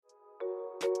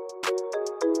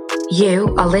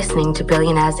You are listening to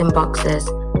Billionaires in Boxers,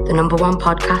 the #1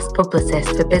 podcast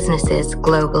publicist for businesses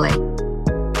globally.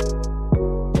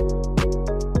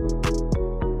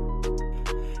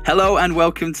 Hello and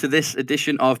welcome to this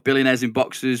edition of Billionaires in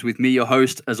Boxers with me, your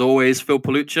host, as always, Phil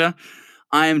Palucha.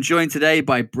 I am joined today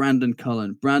by Brandon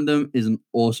Cullen. Brandon is an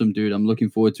awesome dude. I'm looking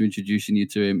forward to introducing you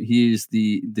to him. He is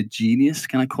the genius.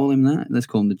 Can I call him that? Let's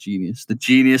call him the genius. The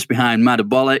genius behind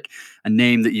Metabolic, a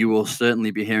name that you will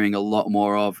certainly be hearing a lot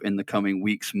more of in the coming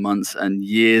weeks, months, and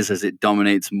years as it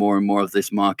dominates more and more of this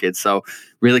market. So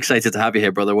really excited to have you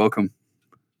here, brother. Welcome.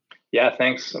 Yeah,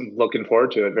 thanks. I'm looking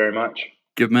forward to it very much.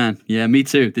 Good man. Yeah, me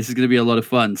too. This is going to be a lot of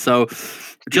fun. So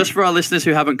just for our listeners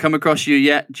who haven't come across you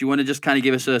yet, do you want to just kind of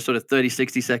give us a sort of 30,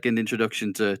 60-second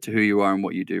introduction to who you are and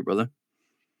what you do, brother?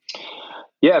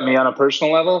 Yeah, me on a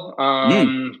personal level.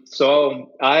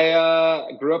 So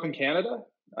I grew up in Canada.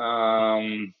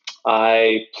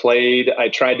 I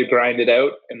tried to grind it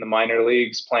out in the minor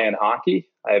leagues playing hockey.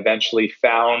 I eventually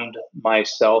found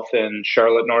myself in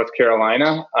Charlotte, North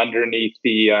Carolina, underneath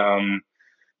the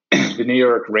New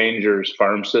York Rangers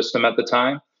farm system at the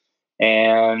time.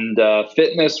 And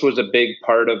fitness was a big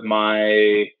part of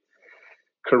my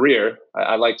career.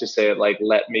 I like to say it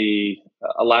allowed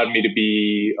me to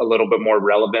be a little bit more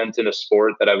relevant in a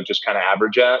sport that I was just kind of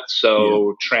average at.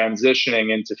 So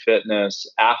transitioning into fitness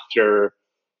after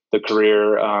the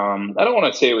career, I don't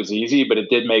want to say it was easy, but it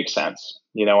did make sense.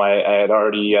 You know, I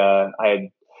had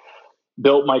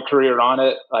built my career on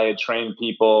it. I had trained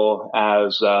people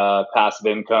as passive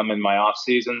income in my off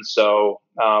season. So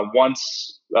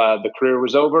once the career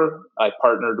was over, I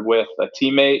partnered with a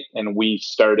teammate and we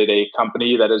started a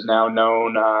company that is now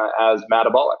known as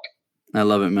Metabolic. I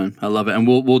love it, man. I love it. And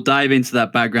we'll dive into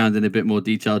that background in a bit more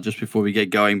detail just before we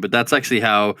get going. But that's actually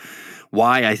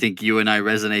why I think you and I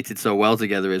resonated so well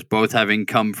together, is both having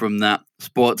come from that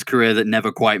sports career that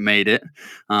never quite made it,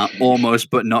 almost,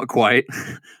 but not quite.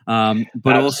 But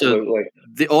Absolutely.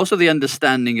 also the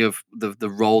understanding of the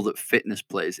role that fitness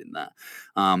plays in that.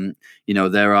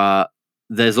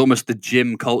 There's almost the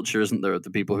gym culture, isn't there, of the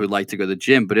people who like to go to the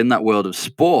gym? But in that world of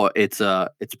sport, it's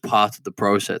part of the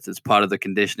process. It's part of the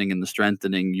conditioning and the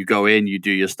strengthening. You go in, you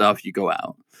do your stuff, you go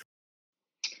out.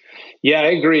 Yeah, I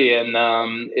agree. And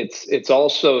it's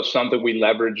also something we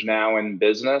leverage now in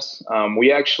business.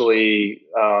 We actually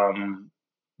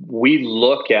we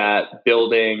look at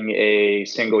building a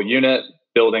single unit,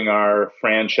 building our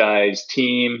franchise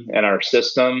team and our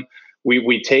system.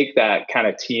 We take that kind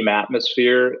of team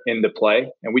atmosphere into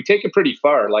play, and we take it pretty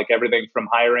far, like everything from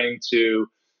hiring to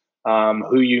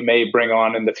who you may bring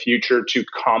on in the future to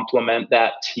complement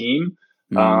that team.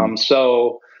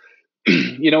 So,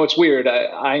 it's weird.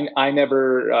 I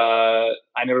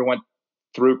never went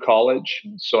through college,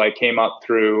 so I came up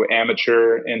through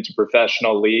amateur into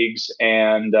professional leagues,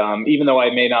 and even though I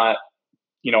may not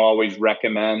always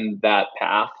recommend that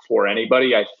path for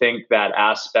anybody, I think that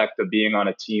aspect of being on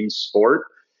a team sport,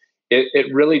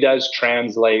 it really does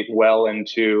translate well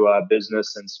into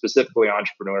business and specifically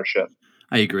entrepreneurship.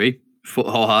 I agree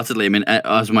wholeheartedly. I mean,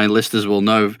 as my listeners will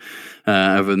know,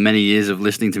 over many years of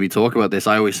listening to me talk about this,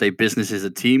 I always say business is a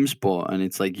team sport, and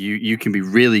it's like you can be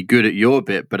really good at your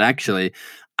bit, but actually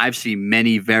I've seen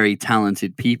many very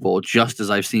talented people, just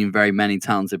as I've seen very many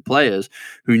talented players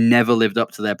who never lived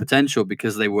up to their potential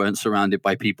because they weren't surrounded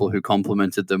by people who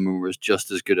complemented them and were just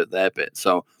as good at their bit.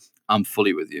 So I'm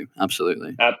fully with you.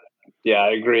 Absolutely. Yeah,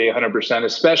 I agree 100%,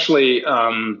 especially,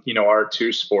 our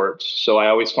two sports. So I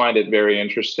always find it very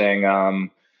interesting.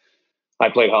 I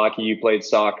played hockey, you played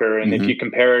soccer. And if you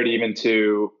compare it even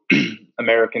to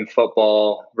American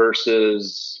football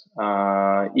versus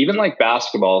even like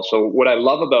basketball. So what I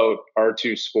love about our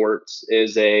two sports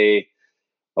is a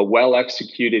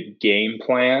well-executed game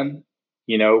plan,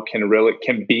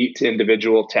 can beat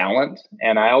individual talent.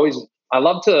 And I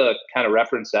love to kind of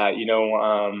reference that,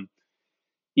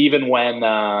 even when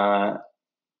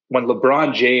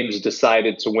LeBron James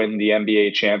decided to win the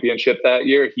NBA championship that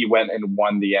year, he went and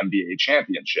won the NBA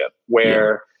championship,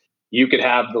 where you could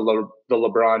have the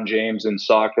LeBron James in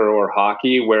soccer or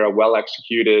hockey, where a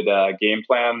well-executed game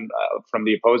plan from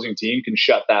the opposing team can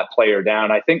shut that player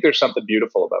down. I think there's something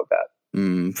beautiful about that.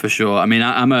 For sure. I mean,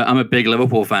 I'm a big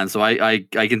Liverpool fan, so I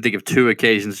can think of two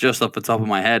occasions just off the top of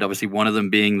my head. Obviously, one of them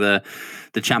being the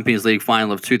Champions League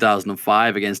final of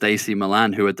 2005 against AC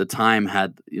Milan, who at the time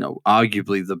had,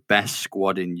 arguably the best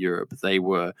squad in Europe. They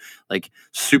were like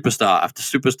superstar after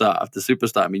superstar after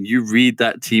superstar. I mean, you read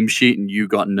that team sheet and you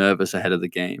got nervous ahead of the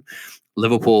game.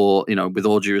 Liverpool, with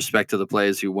all due respect to the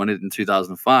players who won it in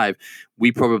 2005,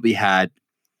 we probably had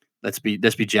let's be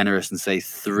generous and say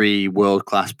 3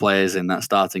 world-class players in that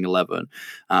starting 11,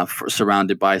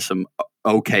 surrounded by some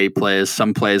okay players.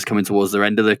 Some players coming towards their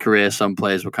end of their career. Some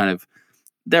players were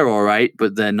they're all right,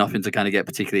 but they're nothing to kind of get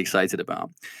particularly excited about.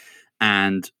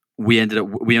 And we ended up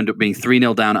being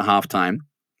 3-0 down at halftime,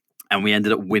 and we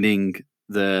ended up winning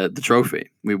the trophy.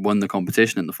 We won the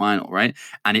competition in the final, right?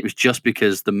 And it was just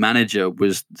because the manager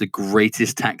was the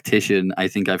greatest tactician I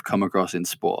think I've come across in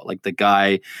sport. Like, the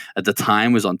guy at the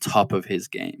time was on top of his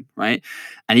game, right?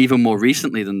 And even more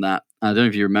recently than that, I don't know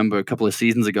if you remember a couple of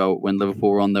seasons ago when Liverpool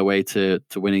were on their way to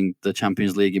winning the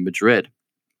Champions League in Madrid.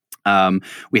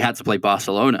 We had to play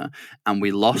Barcelona, and we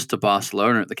lost to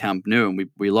Barcelona at the Camp Nou, and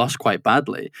we lost quite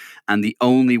badly. And the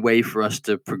only way for us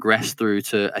to progress through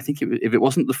to, I think if it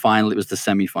wasn't the final, it was the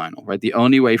semi-final, right? The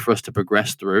only way for us to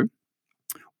progress through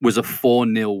was a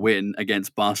 4-0 win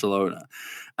against Barcelona,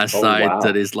 a side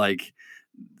that is like,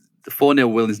 the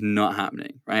 4-0 win is not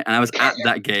happening, right? And I was at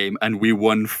that game, and we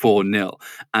won 4-0.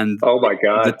 And oh my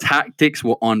God, the tactics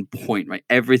were on point, right?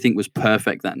 Everything was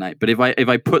perfect that night. But if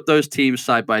I put those teams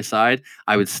side by side,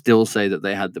 I would still say that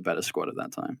they had the better squad at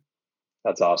that time.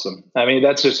 That's awesome. I mean,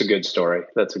 that's just a good story.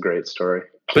 That's a great story.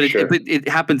 But it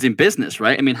happens in business,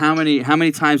 right? I mean, how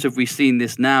many times have we seen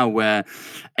this now, where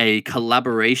a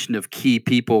collaboration of key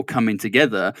people coming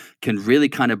together can really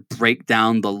kind of break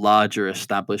down the larger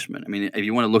establishment? I mean, if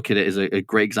you want to look at it as a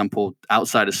great example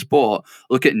outside of sport,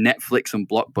 look at Netflix and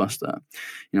Blockbuster.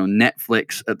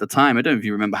 Netflix at the time, I don't know if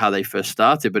you remember how they first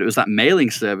started, but it was that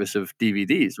mailing service of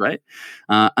DVDs, right?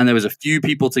 And there was a few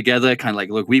people together, kind of like,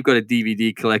 look, we've got a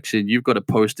DVD collection, you've got a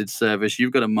postage service,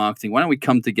 you've got a marketing. Why don't we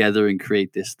come together and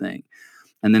create this thing?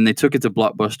 And then they took it to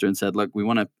Blockbuster and said, look, we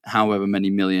want however many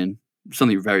million,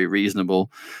 something very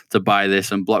reasonable, to buy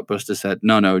this. And Blockbuster said,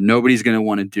 no, nobody's going to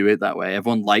want to do it that way.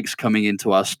 Everyone likes coming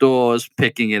into our stores,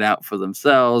 picking it out for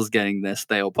themselves, getting their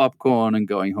stale popcorn and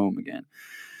going home again.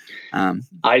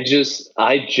 I just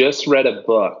read a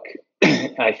book.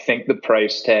 I think the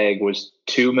price tag was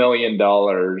 $2 million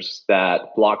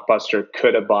that Blockbuster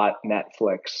could have bought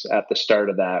Netflix at the start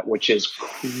of that, which is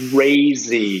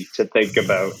crazy to think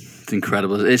about. It's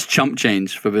incredible. It's chump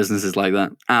change for businesses like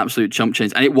that. Absolute chump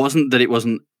change. And it wasn't that it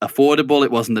wasn't affordable.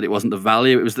 It wasn't that it wasn't the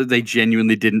value. It was that they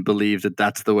genuinely didn't believe that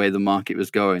that's the way the market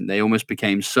was going. They almost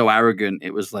became so arrogant.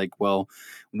 It was like, well,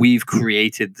 we've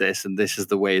created this and this is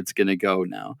the way it's going to go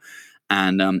now.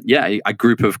 And a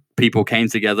group of people came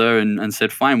together and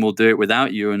said, fine, we'll do it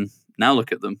without you. And now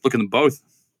look at them both.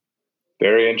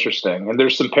 Very interesting. And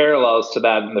there's some parallels to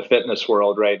that in the fitness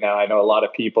world right now. I know a lot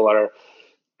of people are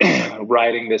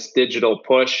riding this digital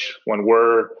push when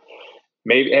we're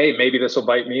maybe this will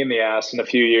bite me in the ass in a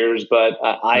few years, but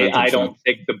I don't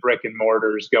think the brick and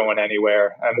mortar is going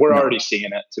anywhere. And we're already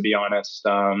seeing it, to be honest.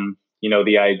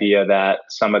 The idea that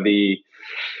some of the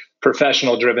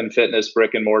professional driven fitness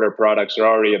brick and mortar products are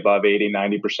already above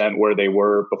 80-90% where they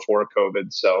were before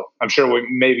COVID. So I'm sure we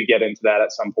maybe get into that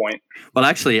at some point. Well,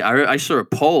 actually, I saw a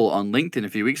poll on LinkedIn a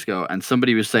few weeks ago, and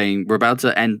somebody was saying, we're about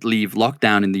to leave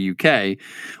lockdown in the UK.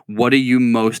 What are you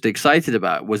most excited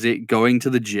about? Was it going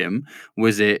to the gym?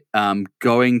 Was it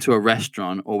going to a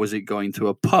restaurant, or was it going to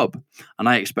a pub? And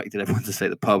I expected everyone to say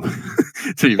the pub,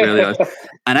 to be really honest.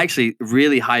 And actually,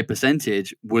 really high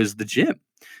percentage was the gym.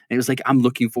 It was like, I'm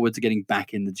looking forward to getting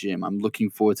back in the gym. I'm looking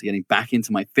forward to getting back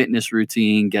into my fitness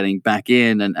routine, getting back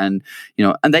in, and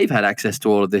they've had access to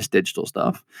all of this digital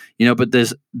stuff,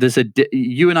 but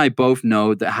you and I both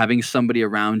know that having somebody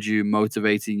around you,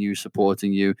 motivating you,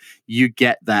 supporting you, you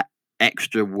get that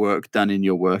extra work done in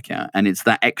your workout. And it's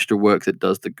that extra work that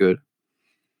does the good.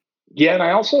 Yeah. And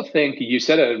I also think you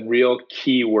said a real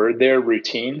key word there,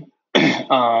 routine,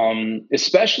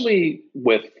 especially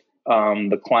with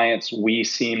the clients we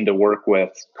seem to work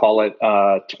with, call it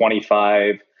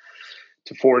 25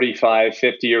 to 45,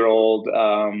 50-year-old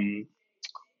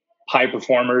high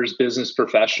performers, business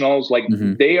professionals. Like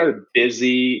they are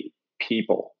busy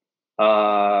people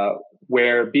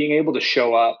where being able to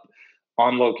show up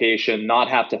on location, not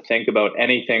have to think about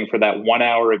anything for that 1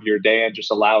 hour of your day and just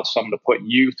allow someone to put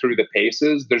you through the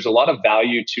paces. There's a lot of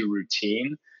value to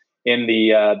routine in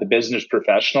the business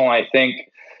professional. I think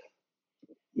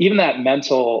even that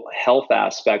mental health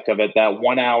aspect of it, that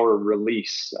 1 hour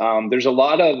release, there's a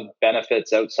lot of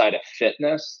benefits outside of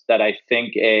fitness that I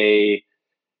think a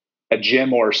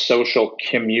gym or social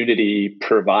community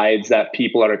provides, that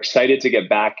people are excited to get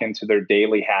back into their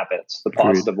daily habits, the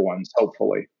positive ones,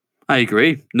 hopefully. I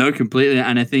agree. No, completely.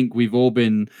 And I think we've all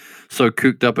been so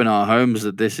cooped up in our homes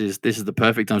that this is the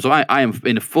perfect time. So I am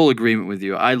in full agreement with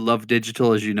you. I love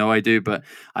digital, as you know I do, but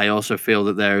I also feel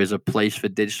that there is a place for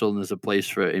digital and there's a place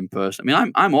for in person. I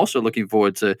mean, I'm also looking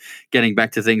forward to getting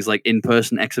back to things like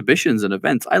in-person exhibitions and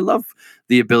events. I love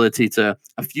the ability to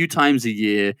a few times a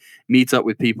year meet up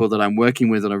with people that I'm working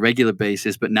with on a regular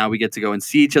basis, but now we get to go and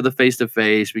see each other face to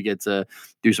face. We get to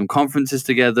do some conferences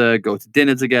together, go to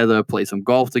dinner together, play some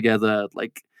golf together.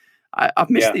 Like I've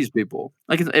missed these people.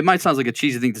 Like it might sound like a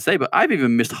cheesy thing to say, but I've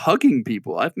even missed hugging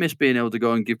people. I've missed being able to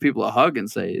go and give people a hug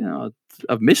and say,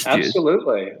 I've missed you.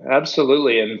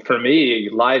 Absolutely. And for me,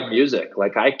 live music,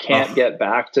 like I can't get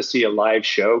back to see a live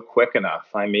show quick enough.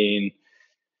 I mean,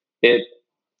 it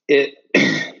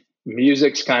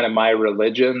music's kind of my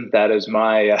religion. That is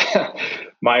my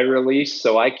my release.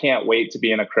 So I can't wait to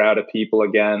be in a crowd of people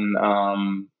again,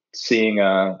 seeing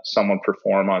someone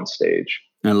perform on stage.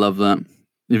 I love that.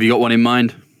 Have you got one in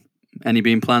mind? Any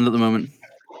being planned at the moment?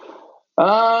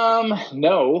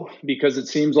 No, because it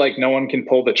seems like no one can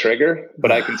pull the trigger.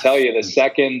 But I can tell you the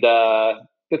second, the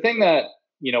thing that,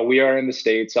 we are in the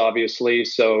States, obviously.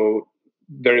 So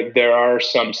there are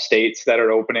some states that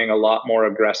are opening a lot more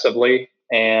aggressively.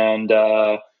 And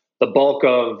the bulk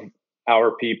of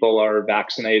our people are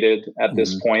vaccinated at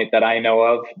this point that I know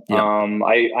of. Yep.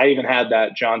 I even had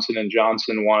that Johnson &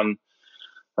 Johnson one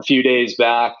a few days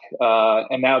back,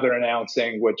 and now they're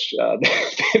announcing, which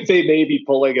they may be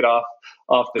pulling it off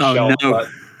the shelf, no. But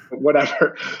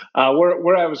whatever.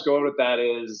 Where I was going with that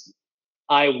is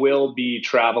I will be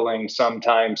traveling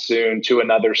sometime soon to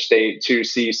another state to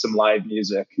see some live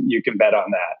music. You can bet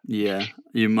on that. Yeah,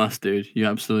 you must, dude. You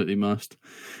absolutely must.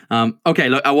 Okay,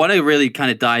 look, I want to really kind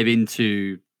of dive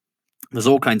into. There's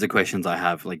all kinds of questions I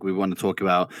have. Like we want to talk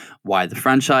about why the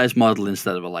franchise model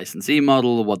instead of a licensee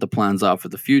model, what the plans are for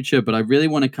the future. But I really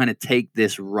want to kind of take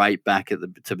this right back to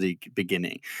the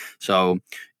beginning. So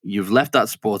you've left that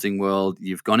sporting world.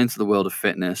 You've gone into the world of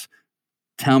fitness.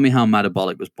 Tell me how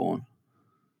Metabolic was born.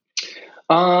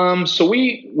 So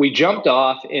we jumped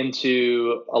off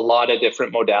into a lot of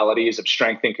different modalities of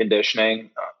strength and conditioning.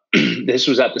 This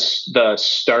was at the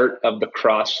start of the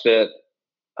CrossFit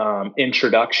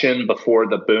introduction before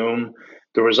the boom.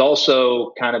 There was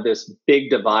also kind of this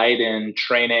big divide in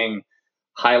training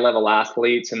high level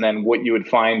athletes and then what you would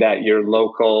find at your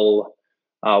local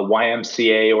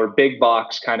YMCA or big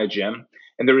box kind of gym.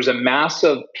 And there was a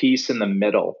massive piece in the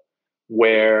middle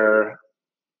where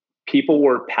people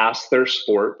were past their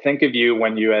sport. Think of you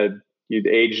when you'd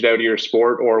aged out of your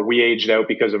sport, or we aged out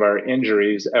because of our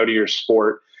injuries out of your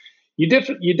sport. You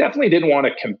definitely didn't want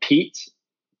to compete,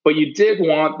 but you did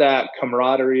want that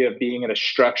camaraderie of being in a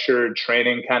structured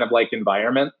training kind of like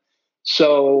environment.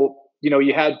 So,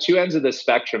 you had two ends of the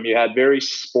spectrum. You had very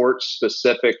sports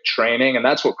specific training, and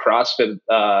that's what CrossFit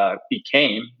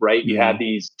became, right? You had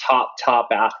these top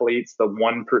athletes,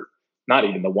 not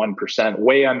even the 1%,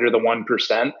 way under the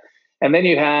 1%. And then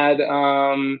you had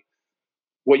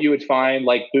what you would find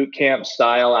like boot camp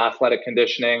style athletic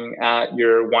conditioning at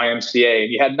your YMCA.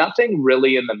 And you had nothing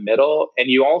really in the middle. And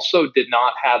you also did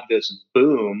not have this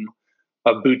boom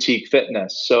of boutique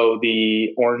fitness. So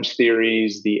the Orange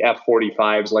Theories, the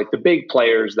F45s, like the big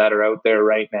players that are out there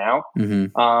right now.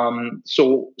 Mm-hmm.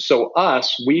 So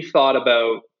we thought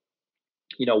about,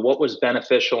 what was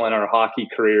beneficial in our hockey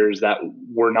careers that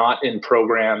were not in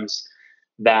programs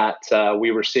that we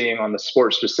were seeing on the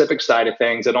sport specific side of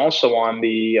things, and also on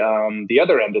the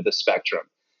other end of the spectrum.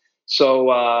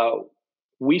 So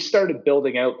we started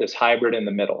building out this hybrid in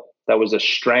the middle. That was a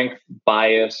strength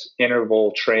bias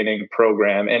interval training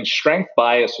program, and strength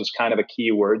bias was kind of a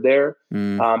key word there,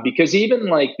 because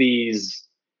even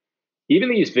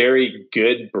these very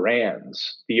good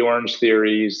brands, the Orange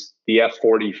Theories, the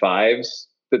F45s,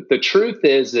 the truth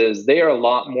is they are a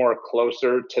lot more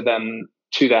closer to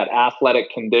that athletic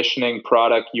conditioning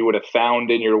product you would have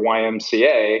found in your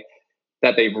YMCA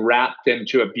that they've wrapped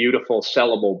into a beautiful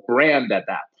sellable brand at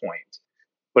that point.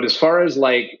 But as far as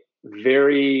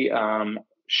very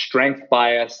strength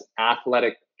bias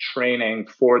athletic training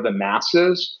for the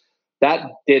masses,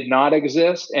 that did not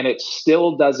exist, and it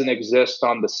still doesn't exist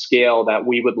on the scale that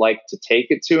we would like to take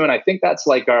it to. And I think that's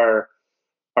our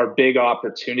big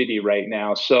opportunity right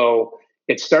now. So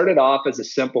it started off as a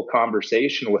simple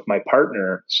conversation with my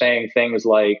partner saying things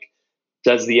like,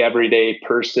 does the everyday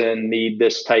person need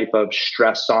this type of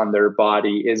stress on their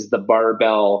body? Is the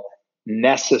barbell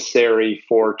necessary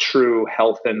for true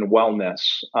health and wellness?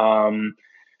 How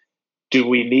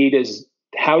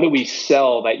do we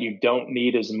sell that you don't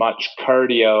need as much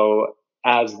cardio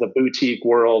as the boutique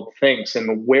world thinks?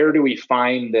 And where do we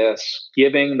find this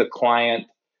giving the client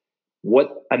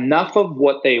enough of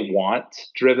what they want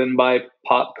driven by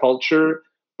pop culture,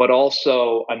 but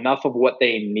also enough of what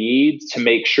they need to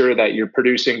make sure that you're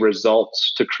producing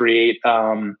results to create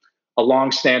a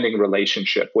long-standing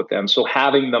relationship with them. So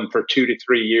having them for 2 to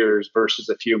 3 years versus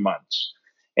a few months.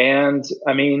 And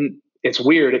I mean, it's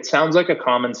weird. It sounds like a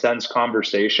common sense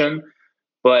conversation,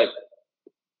 but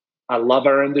I love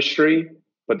our industry,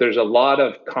 but there's a lot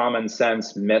of common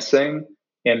sense missing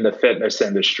in the fitness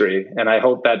industry. And I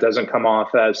hope that doesn't come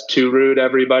off as too rude,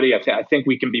 everybody. I think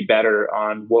we can be better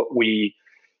on what we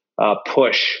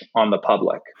push on the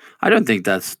public. I don't think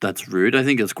that's rude. I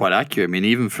think it's quite accurate. I mean,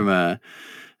 even from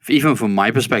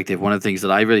my perspective, one of the things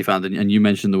that I really found, and you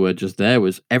mentioned the word just there,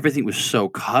 was everything was so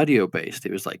cardio based.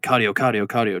 It was like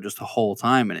cardio just the whole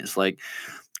time. And it's like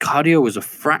cardio was a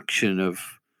fraction of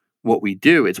what we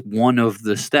do. It's one of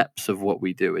the steps of what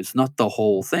we do. It's not the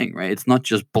whole thing, right? It's not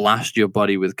just blast your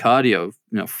body with cardio,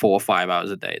 4 or 5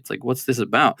 hours a day. It's like, what's this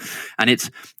about?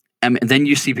 And then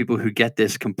you see people who get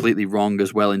this completely wrong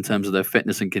as well in terms of their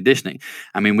fitness and conditioning.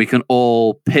 I mean, we can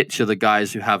all picture the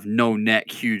guys who have no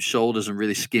neck, huge shoulders, and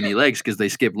really skinny legs because they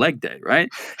skip leg day, right?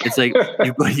 It's like,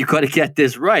 you've got to get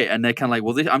this right. And they're kind of like,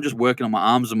 well, I'm just working on my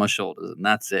arms and my shoulders, and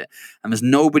that's it. And there's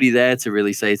nobody there to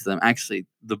really say to them, actually,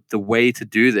 the way to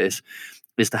do this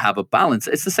is to have a balance.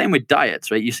 It's the same with diets,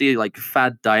 right? You see like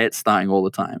fad diets starting all the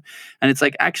time. And it's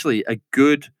like, actually, a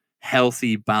good,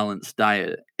 healthy, balanced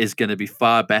diet is going to be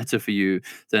far better for you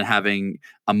than having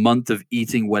a month of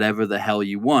eating whatever the hell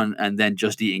you want and then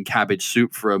just eating cabbage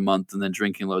soup for a month and then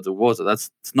drinking loads of water.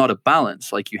 It's not a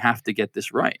balance. Like, you have to get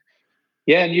this right.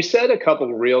 Yeah, and you said a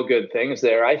couple real good things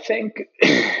there. I think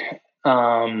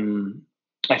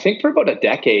for about a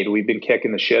decade we've been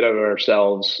kicking the shit out of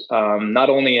ourselves, not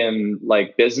only in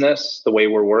like business, the way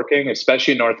we're working,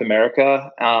 especially in North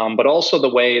America, but also the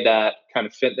way that kind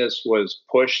of fitness was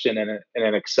pushed in an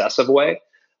excessive way.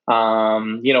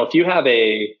 If you have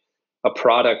a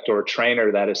product or a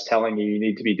trainer that is telling you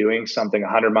need to be doing something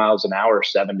 100 miles an hour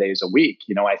 7 days a week,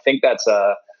 I think that's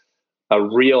a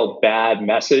real bad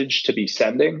message to be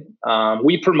sending.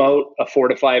 We promote a 4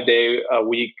 to 5 day a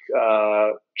week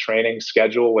training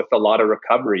schedule with a lot of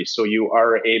recovery, so you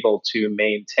are able to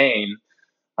maintain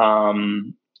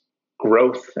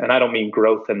growth. And I don't mean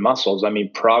growth in muscles, I mean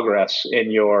progress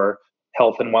in your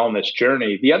health and wellness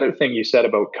journey. The other thing you said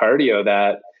about cardio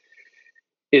that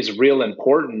is real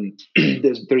important,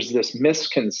 there's this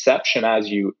misconception as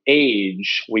you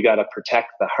age, we got to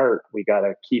protect the heart, we got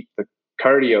to keep the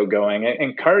cardio going.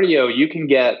 And cardio, you can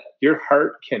get, your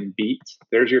heart can beat,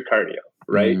 there's your cardio,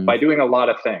 right? By doing a lot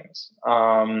of things.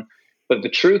 But the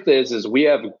truth is we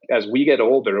have, as we get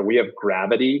older, we have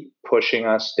gravity pushing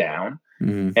us down.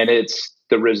 And it's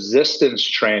the resistance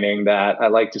training that I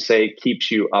like to say keeps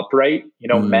you upright.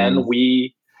 Men,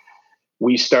 we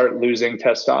start losing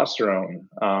testosterone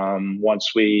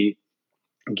once we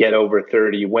get over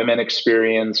 30. Women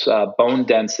experience bone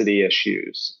density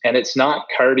issues. And it's not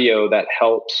cardio that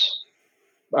helps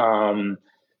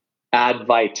add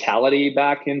vitality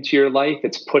back into your life.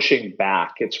 It's pushing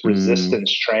back. It's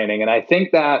resistance training. And I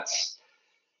think that's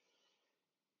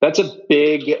a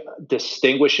big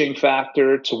distinguishing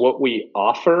factor to what we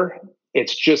offer.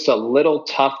 It's just a little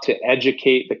tough to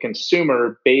educate the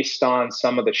consumer based on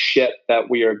some of the shit that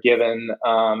we are given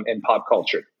in pop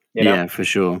culture. Yeah, for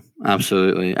sure.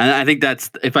 Absolutely. And I think I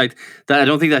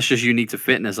don't think that's just unique to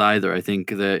fitness either. I think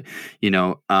that,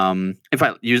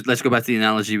 let's go back to the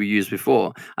analogy we used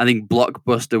before. I think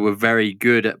Blockbuster were very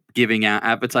good at giving out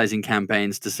advertising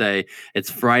campaigns to say,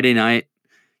 it's Friday night,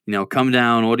 come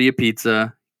down, order your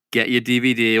pizza, get your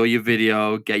DVD or your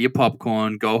video, get your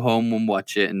popcorn, go home and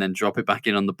watch it, and then drop it back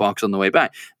in on the box on the way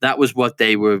back. That was what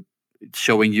they were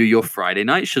showing you your Friday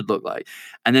night should look like.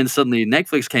 And then suddenly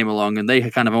Netflix came along and they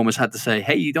kind of almost had to say,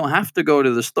 hey, you don't have to go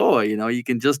to the store, you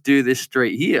can just do this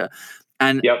straight here.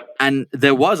 And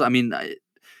there was,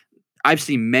 I've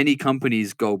seen many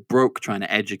companies go broke trying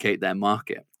to educate their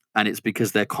market. And it's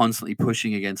because they're constantly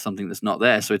pushing against something that's not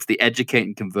there. So it's the educate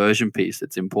and conversion piece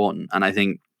that's important. And I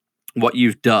think what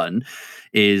you've done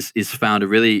is found a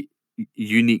really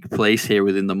unique place here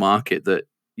within the market that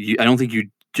I don't think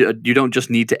you don't just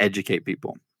need to educate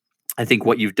people. I think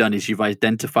what you've done is you've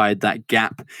identified that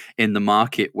gap in the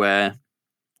market where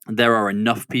there are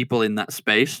enough people in that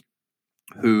space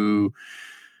who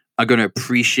are going to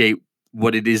appreciate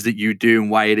what it is that you do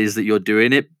and why it is that you're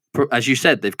doing it. As you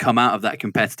said, they've come out of that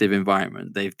competitive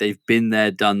environment. They've been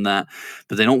there, done that,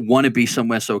 but they don't want to be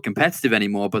somewhere so competitive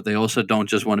anymore. But they also don't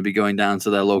just want to be going down to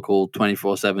their local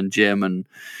 24/7 gym and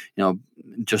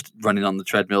just running on the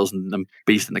treadmills and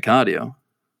beasting the cardio.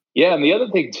 Yeah, and the other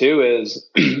thing too is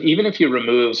even if you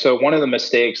remove, so one of the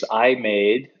mistakes I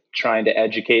made trying to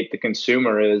educate the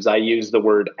consumer is I use the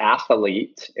word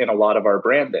athlete in a lot of our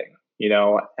branding,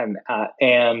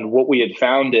 and what we had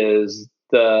found is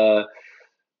the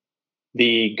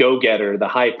go-getter, the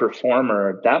high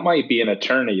performer, that might be an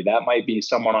attorney, that might be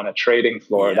someone on a trading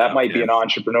floor, Yeah, that might be okay. an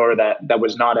entrepreneur that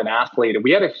was not an athlete. And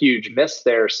we had a huge miss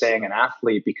there saying an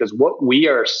athlete, because what we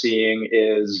are seeing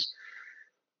is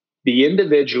the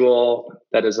individual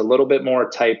that is a little bit more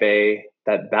type A,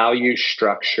 that values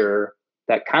structure,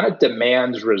 that kind of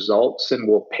demands results and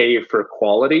will pay for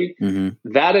quality.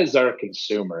 Mm-hmm. That is our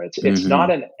consumer. It's Mm-hmm.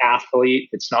 not an athlete.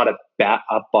 It's not a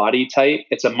body type.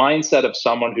 It's a mindset of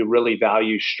someone who really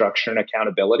values structure and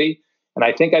accountability. And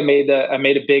I think I made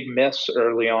a big miss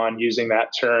early on using that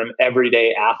term,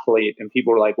 everyday athlete, and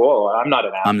people were like, "Whoa, I'm not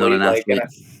an I'm not athlete." an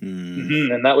athlete.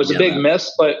 Mm. And that was a Yeah, big man.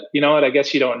 miss. But you know what? I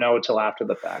guess you don't know until after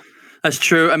the fact. That's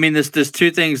true. I mean, there's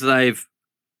two things that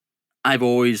I've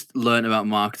always learned about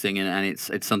marketing, and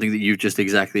it's something that you've just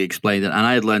exactly explained it, and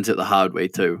I had learned it the hard way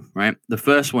too, right? The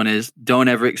first one is don't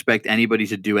ever expect anybody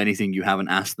to do anything you haven't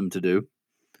asked them to do,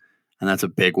 and that's a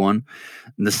big one.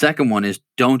 And the second one is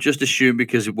don't just assume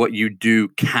because what you do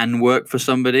can work for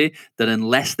somebody that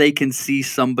unless they can see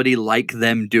somebody like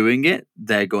them doing it,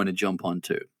 they're going to jump on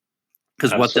too.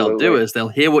 Because what they'll do Absolutely. is they'll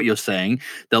hear what you're saying,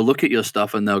 they'll look at your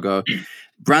stuff, and they'll go,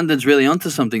 Brandon's really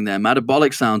onto something there.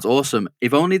 Metabolic sounds awesome.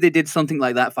 If only they did something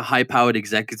like that for high-powered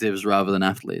executives rather than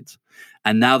athletes.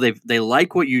 And now they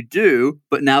like what you do,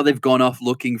 but now they've gone off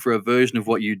looking for a version of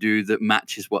what you do that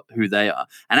matches who they are.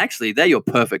 And actually, they're your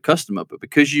perfect customer, but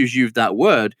because you used that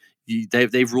word,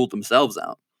 they've ruled themselves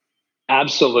out.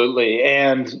 Absolutely.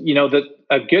 And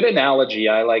a good analogy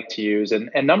I like to use,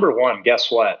 and number one,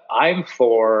 guess what? I'm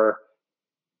for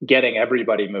getting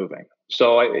everybody moving.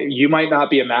 So you might not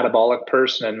be a metabolic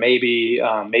person, and maybe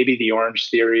the Orange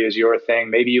Theory is your thing.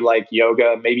 Maybe you like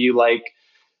yoga. Maybe you like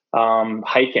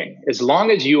hiking. As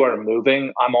long as you are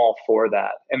moving, I'm all for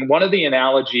that. And one of the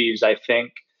analogies I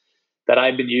think that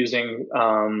I've been using,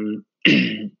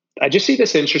 I just see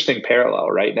this interesting parallel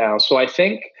right now. So I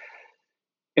think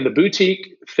in the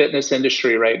boutique fitness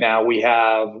industry right now, we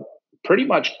have pretty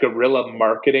much guerrilla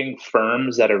marketing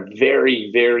firms that are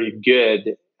very, very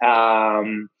good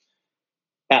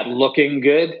at looking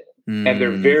good, and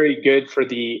they're Mm, very good for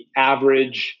the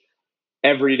average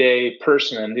everyday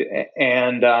person.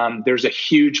 And there's a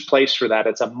huge place for that.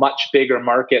 It's a much bigger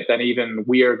market than even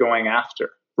we are going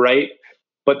after, right?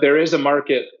 But there is a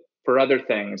market for other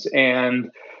things. And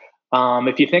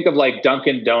if you think of like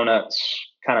Dunkin' Donuts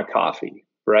kind of coffee,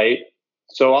 right?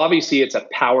 So obviously it's a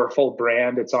powerful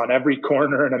brand. It's on every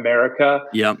corner in America,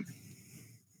 yep.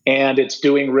 and it's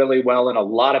doing really well. And a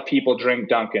lot of people drink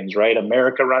Dunkin's, right?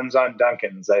 America runs on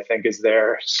Dunkin's, I think is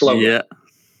their slogan. Yeah.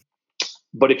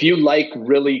 But if you like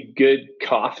really good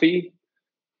coffee,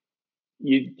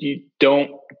 you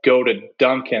don't go to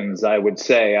Dunkin's, I would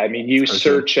say. I mean, you So true.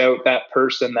 search out that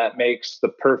person that makes the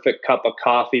perfect cup of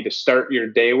coffee to start your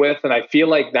day with. And I feel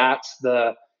like that's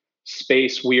the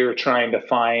space we're trying to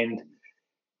find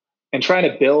and trying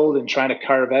to build and trying to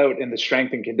carve out in the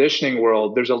strength and conditioning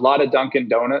world. There's a lot of Dunkin'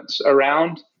 Donuts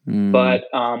around, Mm. but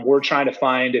we're trying to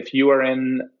find, if you are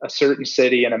in a certain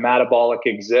city and a metabolic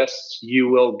exists, you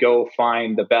will go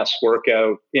find the best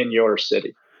workout in your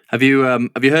city. Have you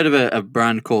heard of a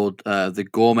brand called the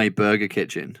Gourmet Burger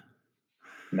Kitchen?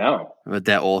 No. But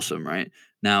they're awesome, right?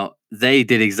 Now they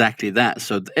did exactly that.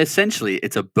 So essentially,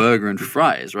 it's a burger and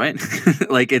fries, right?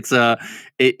 Like it's the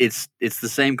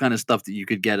same kind of stuff that you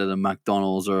could get at a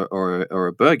McDonald's or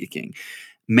a Burger King.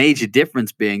 Major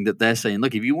difference being that they're saying,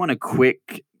 look, if you want a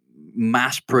quick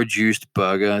mass-produced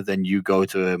burger, then you go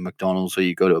to a McDonald's or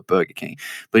you go to a Burger King.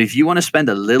 But if you want to spend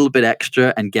a little bit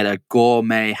extra and get a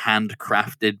gourmet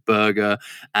handcrafted burger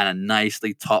and a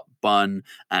nicely topped bun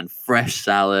and fresh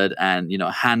salad and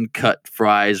hand cut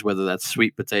fries, whether that's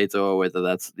sweet potato or whether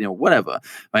that's whatever,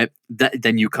 right?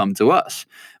 Then you come to us.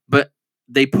 But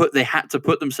they had to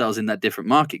put themselves in that different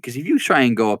market, because if you try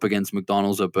and go up against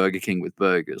McDonald's or Burger King with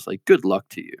burgers, like good luck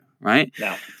to you, right?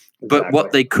 No. But Exactly.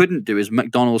 what they couldn't do is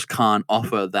McDonald's can't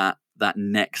offer that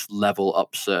next level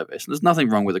up service. And there's nothing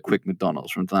wrong with a quick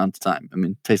McDonald's from time to time. I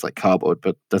mean, it tastes like cardboard,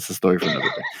 but that's a story for another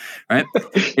day, right?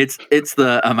 It's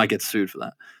the I might get sued for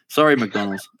that. Sorry,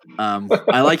 McDonald's.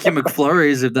 I like your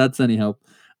McFlurries if that's any help.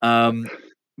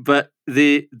 But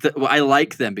I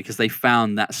like them because they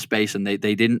found that space, and they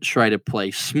didn't try to play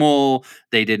small.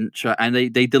 They didn't try, and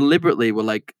they deliberately were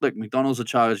like, look, McDonald's are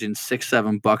charging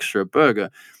 $6-7 for a burger.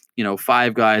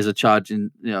 Five Guys are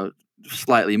charging,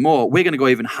 slightly more. We're going to go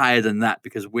even higher than that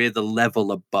because we're the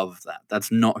level above that.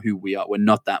 That's not who we are. We're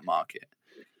not that market.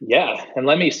 Yeah. And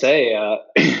let me say,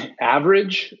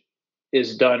 average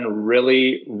is done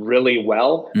really, really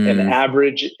well. And Mm,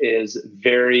 average is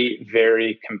very,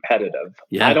 very competitive.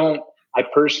 yeah. I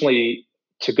personally,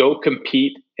 to go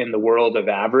compete in the world of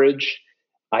average,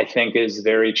 I think is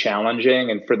very challenging.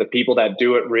 And for the people that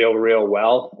do it real, real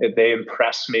well, they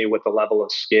impress me with the level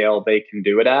of scale they can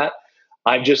do it at.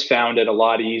 I've just found it a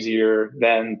lot easier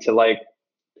than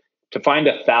to find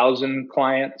 1,000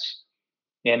 clients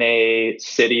in a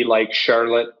city like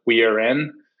Charlotte we are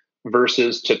in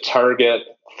versus to target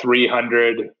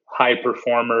 300 high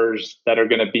performers that are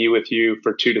going to be with you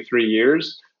for 2 to 3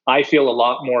 years. I feel a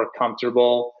lot more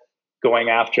comfortable going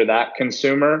after that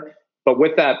consumer. But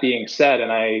with that being said,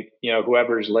 and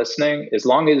whoever's listening, as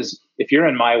long as if you're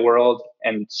in my world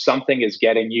and something is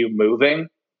getting you moving,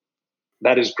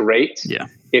 that is great. Yeah.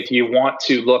 If you want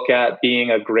to look at being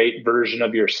a great version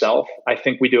of yourself, I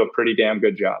think we do a pretty damn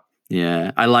good job.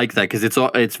 Yeah, I like that because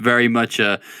it's very much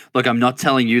a look. I'm not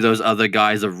telling you those other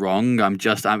guys are wrong. I'm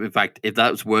in fact, if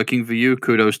that's working for you,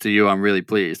 kudos to you. I'm really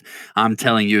pleased. I'm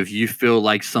telling you, if you feel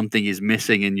like something is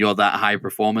missing and you're that high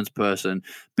performance person,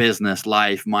 business,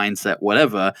 life, mindset,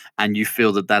 whatever, and you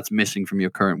feel that that's missing from your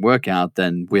current workout,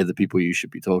 then we're the people you should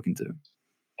be talking to.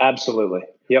 Absolutely.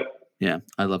 Yep. Yeah,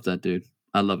 I love that, dude.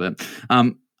 I love it.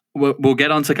 We'll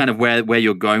get on to kind of where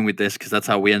you're going with this because that's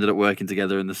how we ended up working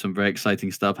together, and there's some very exciting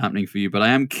stuff happening for you. But I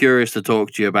am curious to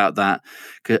talk to you about that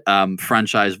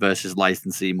franchise versus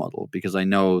licensee model because I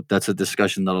know that's a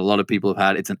discussion that a lot of people have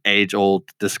had. It's an age-old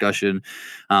discussion.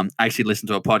 I actually listened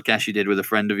to a podcast you did with a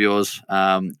friend of yours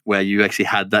where you actually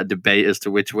had that debate as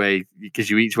to which way, because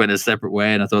you each went a separate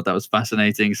way, and I thought that was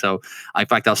fascinating. So, in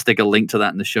fact, I'll stick a link to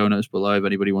that in the show notes below if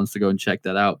anybody wants to go and check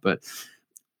that out. But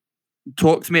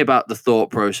talk to me about the thought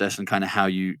process and kind of how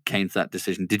you came to that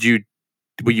decision.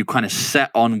 Were you kind of set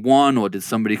on one, or did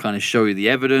somebody kind of show you the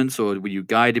evidence, or were you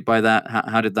guided by that?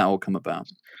 How did that all come about?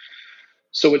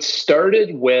 So it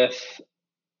started with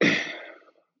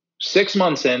 6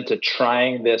 months into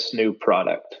trying this new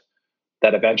product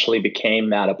that eventually became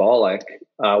Metabolic.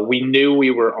 We knew we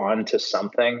were on to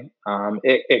something.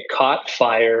 It caught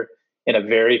fire in a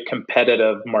very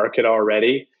competitive market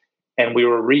already, and we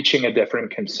were reaching a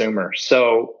different consumer.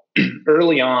 So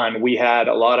early on, we had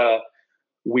a lot of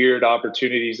weird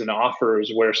opportunities and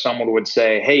offers where someone would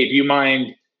say, "Hey, do you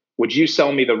mind? Would you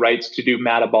sell me the rights to do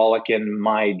Metabolic in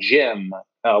my gym?"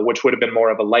 Which would have been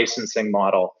more of a licensing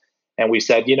model. And we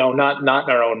said, not in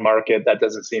our own market. That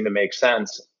doesn't seem to make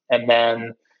sense. And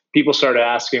then people started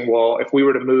asking, well, if we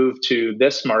were to move to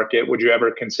this market, would you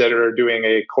ever consider doing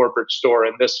a corporate store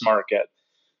in this market?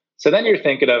 So then you're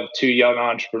thinking of two young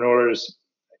entrepreneurs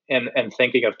and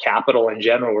thinking of capital in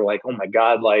general. We're like, oh my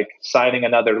God, like signing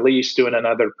another lease, doing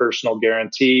another personal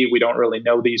guarantee. We don't really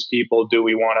know these people. Do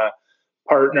we want to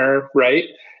partner? Right.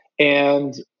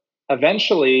 And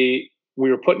eventually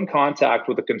we were put in contact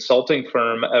with a consulting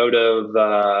firm out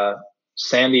of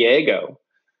San Diego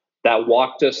that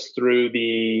walked us through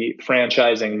the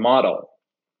franchising model.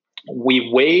 We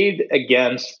weighed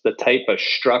against the type of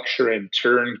structure and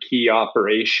turnkey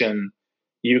operation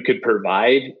you could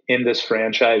provide in this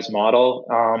franchise model.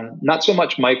 Not so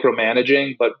much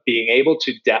micromanaging, but being able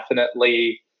to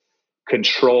definitely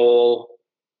control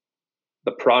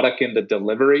the product and the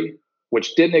delivery,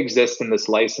 which didn't exist in this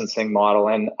licensing model.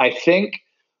 And I think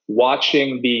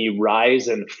watching the rise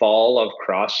and fall of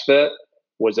CrossFit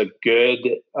was a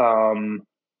good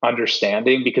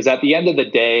understanding, because at the end of the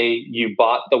day, you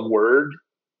bought the word.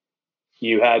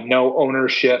 You had no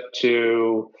ownership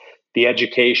to the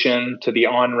education, to the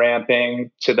on-ramping,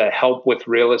 to the help with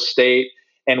real estate.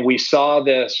 And we saw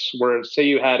this where, say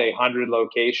you had 100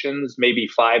 locations, maybe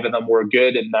 5 of them were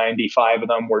good and 95 of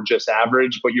them were just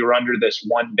average, but you were under this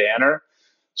one banner.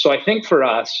 So I think for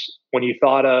us, when you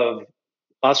thought of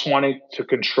us wanting to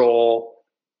control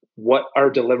what our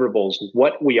deliverables,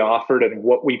 what we offered and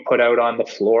what we put out on the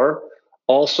floor,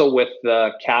 also with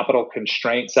the capital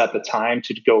constraints at the time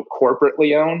to go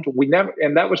corporately owned, we never,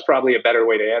 and that was probably a better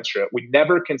way to answer it. We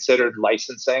never considered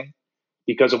licensing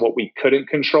because of what we couldn't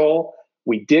control.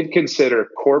 We did consider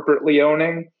corporately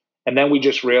owning, and then we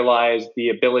just realized the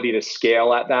ability to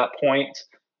scale at that point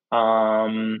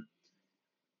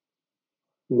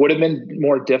would have been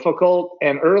more difficult.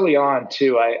 And early on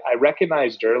too, I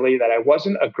recognized early that I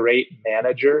wasn't a great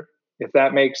manager, if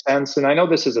that makes sense. And I know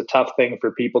this is a tough thing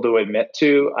for people to admit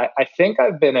to. I think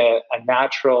I've been a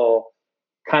natural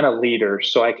kind of leader,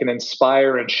 so I can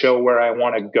inspire and show where I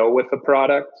want to go with the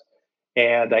product,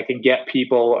 and I can get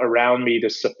people around me to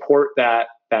support that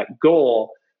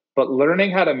goal. But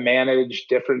learning how to manage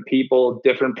different people,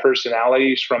 different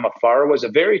personalities from afar was a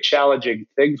very challenging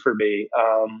thing for me.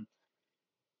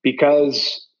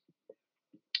 because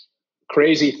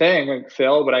crazy thing,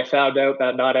 Phil, but I found out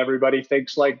that not everybody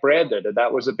thinks like Brandon, and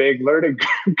that was a big learning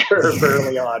curve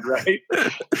early on, right?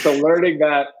 So learning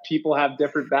that people have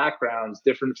different backgrounds,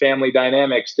 different family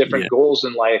dynamics, different goals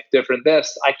in life, different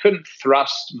this, I couldn't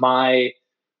thrust my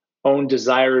own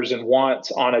desires and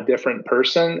wants on a different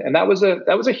person. And that was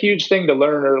a huge thing to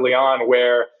learn early on,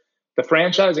 where the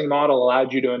franchising model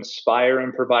allowed you to inspire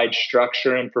and provide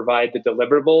structure and provide the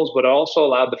deliverables, but also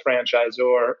allowed the franchisor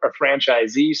or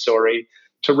franchisee,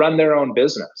 to run their own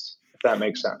business, if that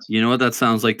makes sense. You know what that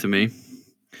sounds like to me?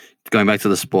 Going back to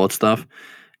the sports stuff,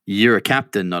 you're a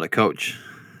captain, not a coach.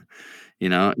 You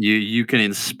know, you can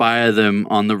inspire them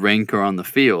on the rink or on the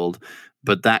field,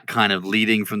 but that kind of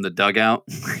leading from the dugout,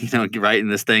 you know,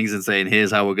 writing these things and saying,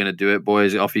 here's how we're going to do it,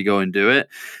 boys, off you go and do it.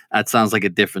 That sounds like a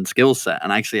different skill set.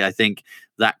 And actually, I think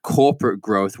that corporate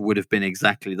growth would have been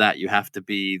exactly that. You have to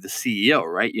be the CEO,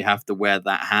 right? You have to wear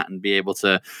that hat and be able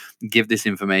to give this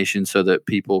information so that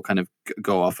people kind of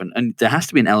go off. And there has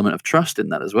to be an element of trust in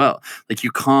that as well. Like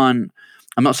you can't,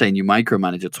 I'm not saying you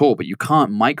micromanage at all, but you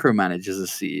can't micromanage as a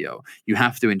CEO. You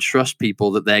have to entrust people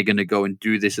that they're going to go and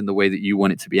do this in the way that you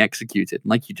want it to be executed. And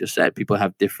like you just said, people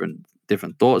have different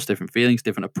thoughts, different feelings,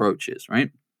 different approaches,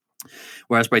 right?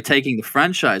 Whereas by taking the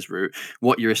franchise route,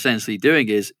 what you're essentially doing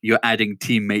is you're adding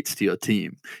teammates to your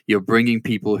team. You're bringing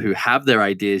people who have their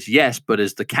ideas, yes, but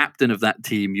as the captain of that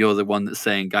team, you're the one that's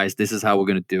saying, guys, this is how we're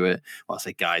going to do it. Well, I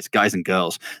say guys and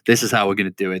girls, this is how we're going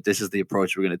to do it. This is the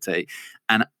approach we're going to take.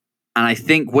 And I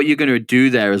think what you're going to do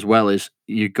there as well is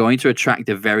you're going to attract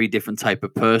a very different type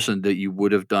of person that you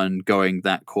would have done going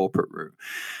that corporate route.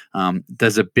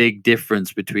 There's a big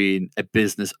difference between a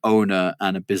business owner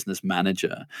and a business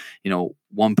manager. You know,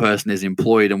 one person is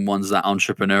employed and one's that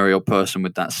entrepreneurial person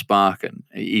with that spark. And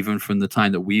even from the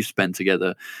time that we've spent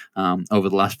together over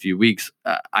the last few weeks,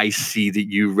 I see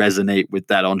that you resonate with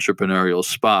that entrepreneurial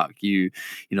spark. You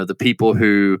know, the people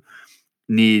who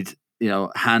need, you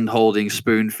know, hand holding,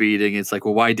 spoon feeding. It's like,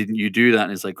 well, why didn't you do that?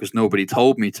 And it's like, because nobody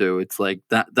told me to. It's like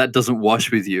that doesn't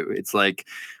wash with you. It's like,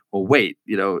 well, wait,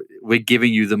 you know, we're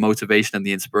giving you the motivation and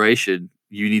the inspiration.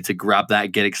 You need to grab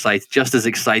that, get excited, just as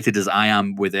excited as I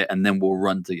am with it, and then we'll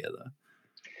run together.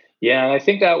 Yeah, and I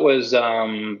think that was,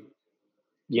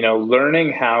 you know,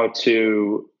 learning how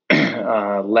to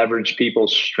leverage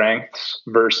people's strengths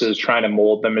versus trying to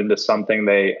mold them into something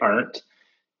they aren't,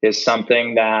 is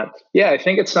something that, I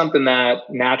think it's something that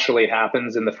naturally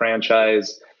happens in the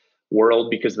franchise world,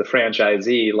 because the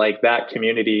franchisee, like that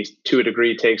community to a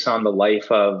degree, takes on the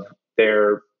life of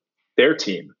their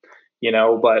team, you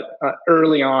know. But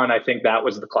early on, I think that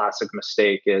was the classic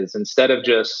mistake, is instead of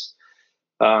just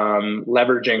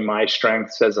leveraging my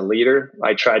strengths as a leader,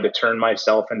 I tried to turn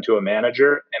myself into a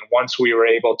manager. And once we were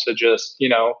able to just, you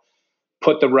know,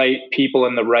 put the right people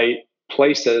in the right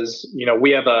places, you know,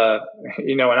 we have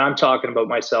and I'm talking about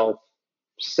myself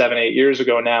 7-8 years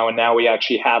ago now, and now we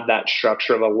actually have that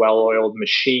structure of a well-oiled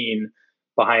machine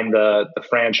behind the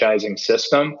franchising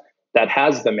system that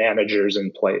has the managers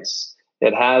in place.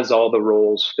 It has all the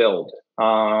roles filled.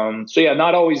 So yeah,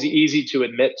 not always easy to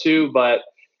admit to, but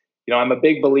you know, I'm a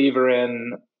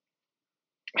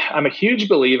huge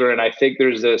believer, and I think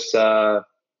there's this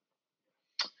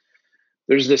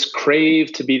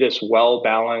crave to be this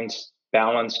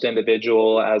balanced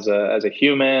individual as a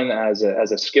human, as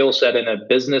a skill set, and a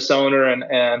business owner.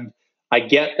 And I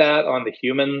get that on the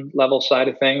human level side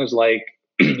of things, like,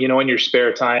 you know, in your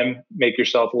spare time, make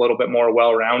yourself a little bit more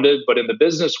well-rounded. But in the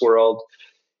business world,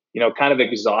 you know, kind of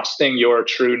exhausting your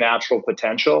true natural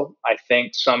potential, I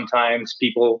think sometimes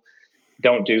people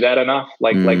don't do that enough.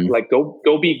 Like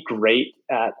go be great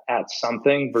at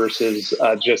something versus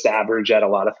just average at a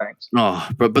lot of things. Oh,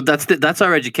 but that's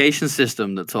our education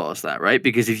system that taught us that, right?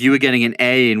 Because if you were getting an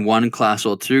A in one class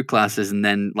or two classes and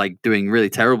then like doing really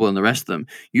terrible in the rest of them,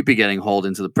 you'd be getting hauled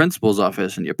into the principal's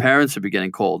office, and your parents would be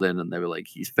getting called in, and they were like,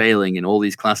 he's failing in all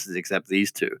these classes except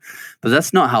these two. But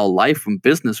that's not how life and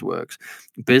business works.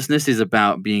 Business is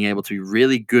about being able to be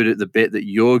really good at the bit that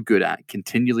you're good at,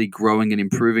 continually growing and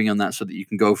improving on that so that you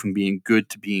can go from being good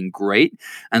to being great,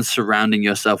 and surrounding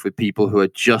yourself with people who are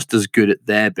just as good at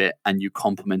their bit, and you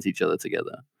complement each other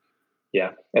together.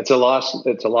 Yeah, it's a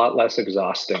lot less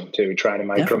exhausting to try to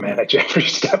micromanage every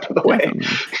step of the way.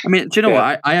 I mean, do you know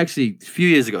what? I actually, a few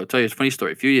years ago, I'll tell you a funny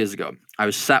story. A few years ago, I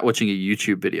was sat watching a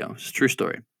YouTube video. It's a true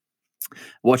story.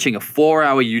 Watching a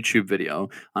 4-hour YouTube video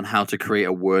on how to create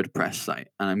a WordPress site.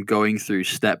 And I'm going through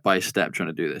step by step trying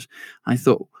to do this. I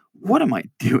thought, what am I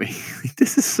doing?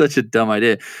 This is such a dumb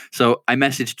idea. So I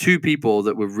messaged 2 people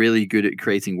that were really good at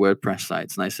creating WordPress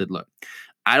sites. And I said, look,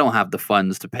 I don't have the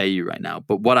funds to pay you right now,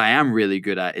 but what I am really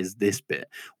good at is this bit.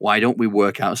 Why don't we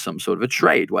work out some sort of a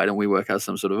trade? Why don't we work out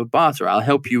some sort of a barter? I'll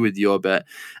help you with your bit.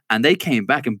 And they came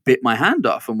back and bit my hand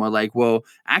off and were like, well,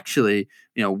 actually,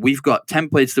 we've got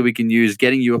templates that we can use.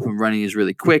 Getting you up and running is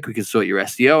really quick. We can sort your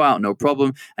SEO out, no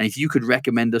problem. And if you could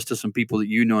recommend us to some people that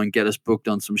you know and get us booked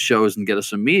on some shows and get us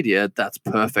some media, that's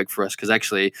perfect for us. Because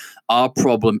actually, our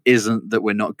problem isn't that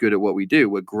we're not good at what we do.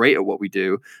 We're great at what we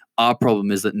do. Our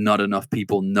problem is that not enough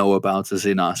people know about us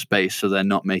in our space, so they're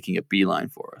not making a beeline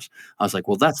for us. I was like,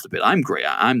 well, that's the bit I'm great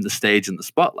at. I'm the stage and the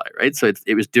spotlight, right? So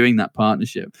it was doing that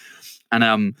partnership.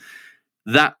 And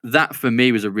that for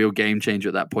me was a real game changer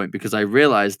at that point, because I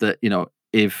realized that,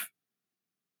 if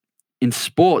in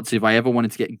sports, if I ever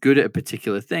wanted to get good at a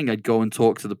particular thing, I'd go and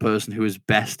talk to the person who is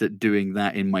best at doing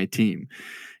that in my team.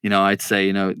 I'd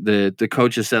say, the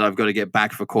coaches said I've got to get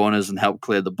back for corners and help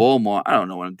clear the ball more. I don't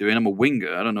know what I'm doing. I'm a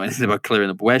winger. I don't know anything about clearing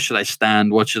the ball. Where should I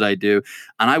stand? What should I do?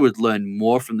 And I would learn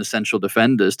more from the central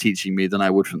defenders teaching me than I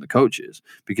would from the coaches,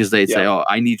 because they'd say, oh,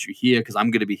 I need you here because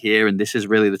I'm going to be here. And this is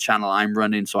really the channel I'm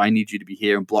running. So I need you to be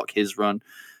here and block his run.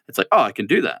 It's like, oh, I can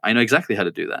do that. I know exactly how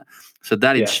to do that. So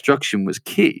that instruction was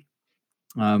key.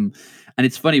 And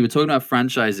it's funny, we're talking about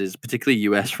franchises, particularly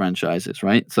US franchises,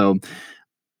 right? So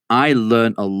I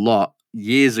learned a lot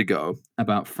years ago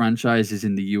about franchises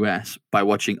in the US by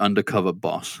watching Undercover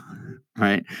Boss,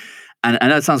 right? And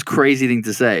that sounds crazy thing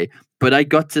to say, but I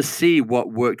got to see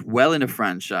what worked well in a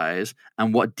franchise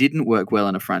and what didn't work well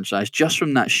in a franchise just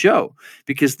from that show,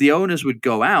 because the owners would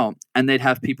go out and they'd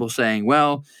have people saying,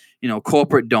 well,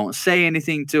 corporate don't say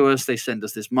anything to us. They send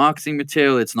us this marketing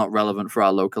material. It's not relevant for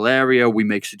our local area. We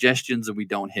make suggestions and we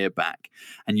don't hear back.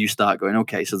 And you start going,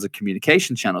 okay, so there's a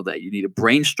communication channel there. You need a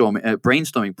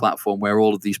brainstorming platform where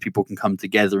all of these people can come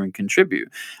together and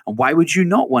contribute. And why would you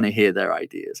not want to hear their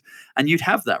ideas? And you'd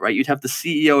have that, right? You'd have the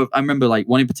CEO of, I remember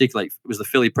one in particular, it was the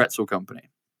Philly Pretzel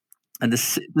Company. And the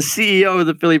CEO of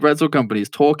the Philly Pretzel Company is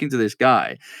talking to this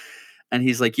guy. And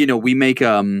he's like, we make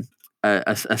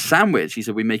a sandwich. He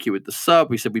said, we make it with the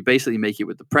sub. We said, we basically make it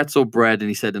with the pretzel bread. And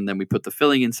he said, and then we put the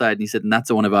filling inside. And he said, and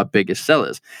that's one of our biggest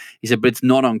sellers. He said, but it's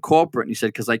not on corporate. And he said,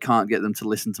 because I can't get them to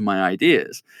listen to my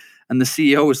ideas. And the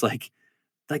CEO was like,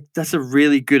 that's a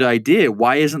really good idea.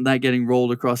 Why isn't that getting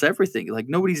rolled across everything? Like,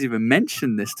 nobody's even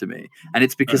mentioned this to me. And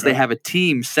it's because they have a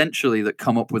team centrally that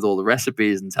come up with all the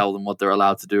recipes and tell them what they're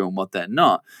allowed to do and what they're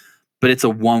not. But it's a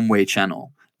one-way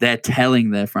channel. They're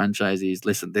telling their franchisees,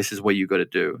 listen, this is what you got to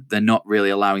do. They're not really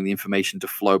allowing the information to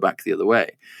flow back the other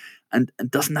way. And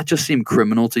doesn't that just seem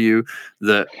criminal to you,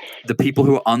 that the people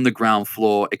who are on the ground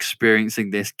floor experiencing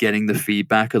this, getting the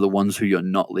feedback, are the ones who you're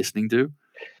not listening to?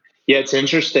 Yeah, it's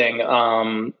interesting.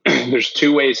 There's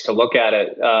two ways to look at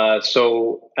it.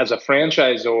 So as a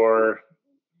franchisor,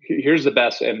 here's the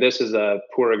best, and this is a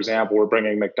poor example. We're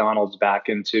bringing McDonald's back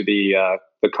into the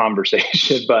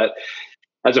conversation, but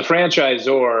as a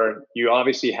franchisor, you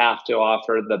obviously have to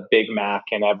offer the Big Mac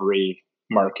in every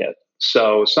market.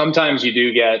 So sometimes you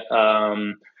do get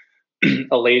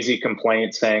a lazy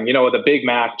complaint saying, the Big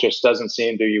Mac just doesn't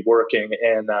seem to be working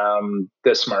in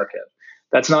this market.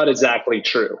 That's not exactly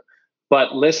true.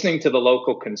 But listening to the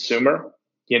local consumer,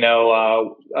 here's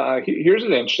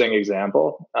an interesting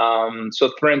example.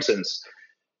 So for instance,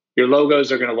 your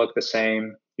logos are going to look the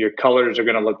same. Your colors are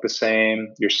going to look the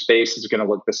same. Your space is going to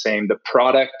look the same. The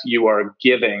product you are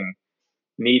giving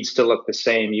needs to look the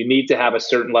same. You need to have a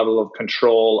certain level of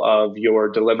control of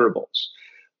your deliverables.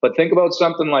 But think about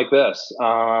something like this.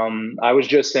 I was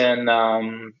just in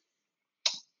a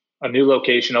new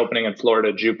location opening in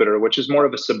Florida, Jupiter, which is more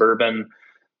of a suburban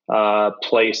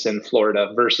place in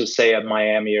Florida versus, say, a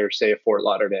Miami or, say, a Fort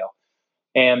Lauderdale.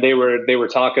 And they were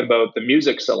talking about the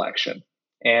music selection.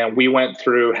 And we went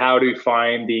through how to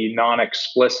find the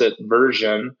non-explicit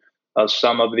version of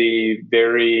some of the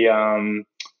very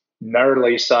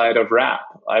gnarly side of rap,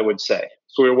 I would say.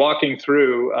 So we were walking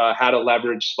through how to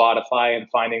leverage Spotify and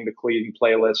finding the clean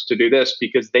playlist to do this,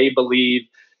 because they believe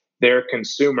their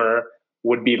consumer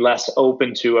would be less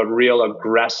open to a real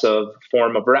aggressive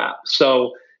form of rap.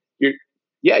 So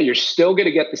you're still going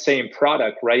to get the same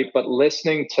product, right? But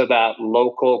listening to that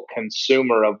local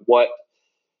consumer of what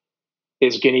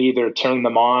is going to either turn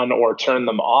them on or turn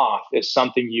them off is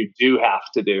something you do have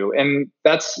to do. And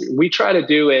we try to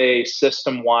do a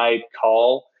system-wide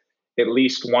call at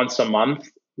least once a month,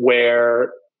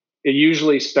 where it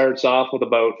usually starts off with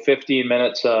about 15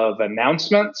 minutes of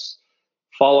announcements,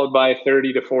 followed by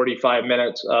 30 to 45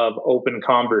 minutes of open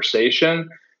conversation.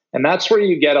 And that's where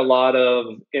you get a lot of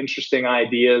interesting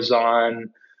ideas on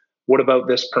What about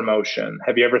this promotion?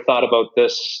 Have you ever thought about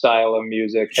this style of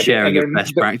music? Sharing a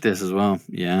best practice as well.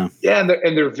 Yeah. Yeah. And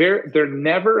they're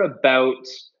never about,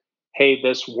 hey,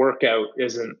 this workout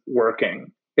isn't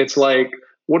working. It's like,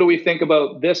 what do we think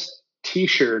about this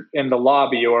t-shirt in the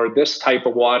lobby or this type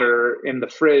of water in the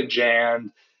fridge?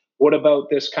 And what about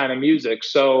this kind of music?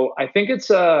 So I think it's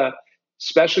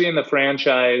especially in the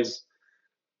franchise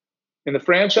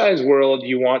world,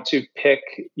 you want to pick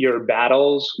your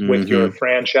battles with your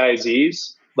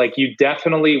franchisees. Like, you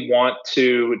definitely want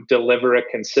to deliver a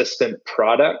consistent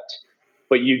product,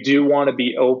 but you do want to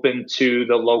be open to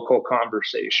the local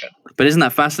conversation. But isn't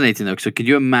that fascinating though? So could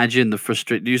you imagine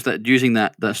the using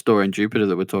that store in Jupiter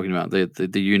that we're talking about,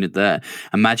 the unit there?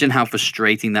 Imagine how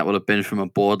frustrating that would have been from a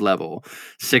board level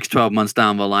 6-12 months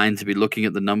down the line to be looking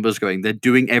at the numbers going, they're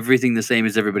doing everything the same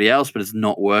as everybody else, but it's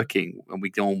not working. And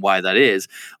we don't know why that is,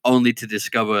 only to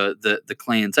discover that the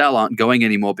clientele aren't going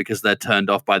anymore because they're turned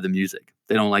off by the music.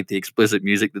 They don't like the explicit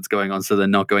music that's going on, so they're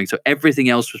not going. So everything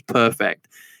else was perfect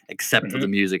except for the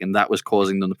music, and that was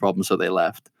causing them the problem, so they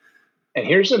left. And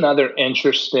here's another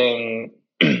interesting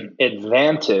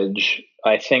advantage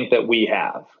I think that we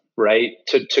have, right?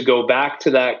 To go back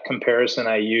to that comparison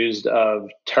I used of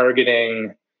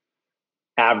targeting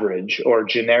average or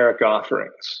generic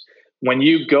offerings. When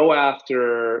you go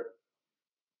after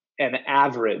an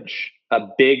average, a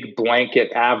big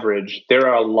blanket average, there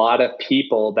are a lot of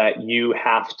people that you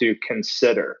have to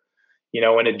consider. You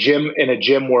know, in a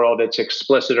gym world, it's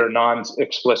explicit or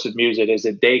non-explicit music. Is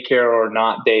it daycare or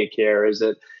not daycare? Is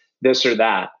it this or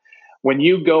that? When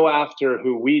you go after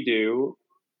who we do,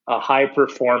 a high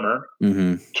performer,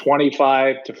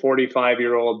 25 to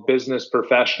 45-year-old business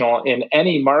professional in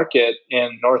any market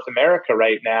in North America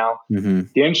right now, the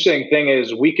interesting thing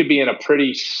is we could be in a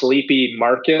pretty sleepy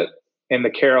market in the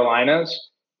Carolinas.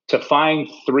 To find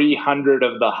 300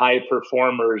 of the high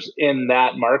performers in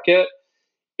that market,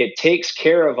 it takes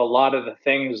care of a lot of the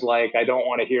things like, I don't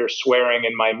want to hear swearing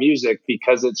in my music,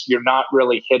 because you're not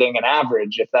really hitting an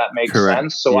average, if that makes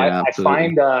sense. So yeah,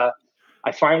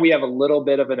 I find we have a little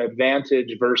bit of an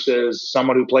advantage versus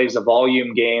someone who plays a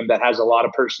volume game that has a lot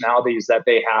of personalities that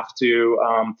they have to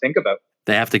think about.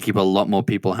 They have to keep a lot more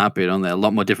people happy, don't they? A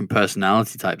lot more different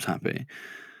personality types happy.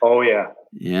 Oh yeah.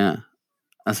 Yeah.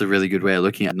 That's a really good way of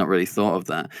looking at it. Not really thought of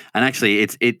that. And actually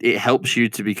it helps you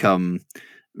to become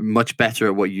much better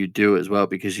at what you do as well,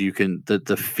 because you can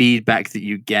the feedback that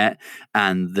you get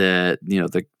and the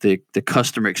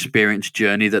customer experience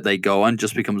journey that they go on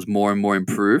just becomes more and more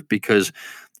improved, because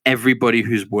everybody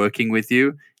who's working with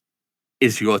you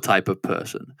is your type of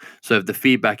person. So if the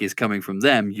feedback is coming from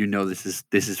them, this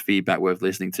is feedback worth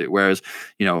listening to. Whereas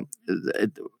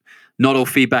not all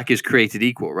feedback is created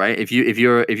equal, right? If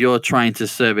you're trying to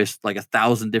service like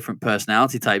 1,000 different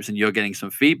personality types and you're getting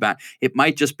some feedback, it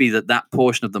might just be that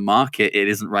portion of the market it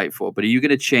isn't right for. But are you going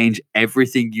to change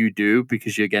everything you do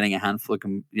because you're getting a handful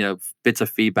of bits of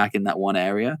feedback in that one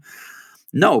area?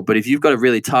 No, but if you've got a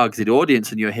really targeted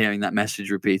audience and you're hearing that message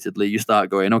repeatedly, you start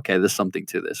going, okay, there's something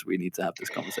to this. We need to have this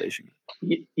conversation.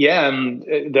 Yeah,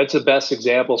 and that's the best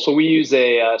example. So we use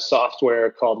a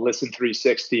software called Listen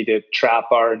 360 to trap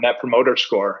our Net Promoter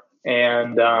Score.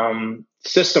 And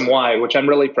system-wide, which I'm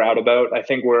really proud about, I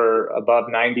think we're above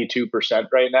 92%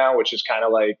 right now, which is kind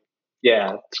of like,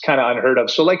 yeah, it's kind of unheard of.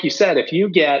 So like you said, if you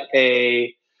get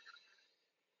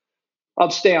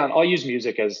I'll use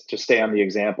music to stay on the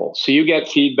example. So you get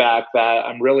feedback that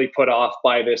I'm really put off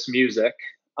by this music.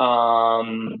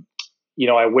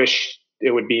 I wish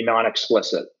it would be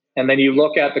non-explicit. And then you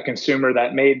look at the consumer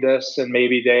that made this, and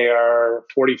maybe they are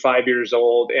 45 years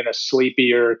old in a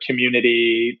sleepier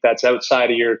community that's outside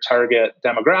of your target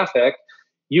demographic.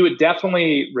 You would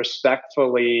definitely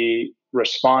respectfully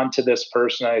respond to this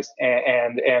person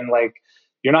and like,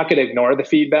 you're not going to ignore the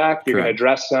feedback. You're going to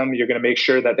address them. You're going to make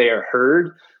sure that they are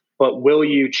heard. But will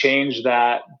you change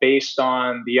that based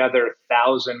on the other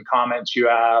 1,000 comments you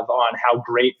have on how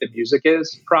great the music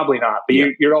is? Probably not. But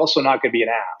you're also not going to be an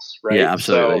ass, right? Yeah,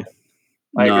 absolutely. So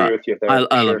I agree with you there.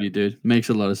 I love you, dude. Makes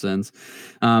a lot of sense.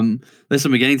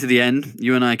 Listen, we're getting to the end.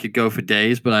 You and I could go for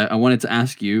days, but I wanted to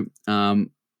ask you,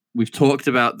 we've talked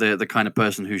about the kind of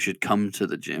person who should come to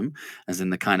the gym, as in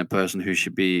the kind of person who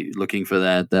should be looking for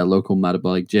their local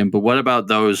metabolic gym. But what about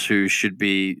those who should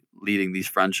be leading these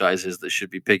franchises, that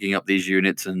should be picking up these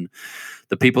units, and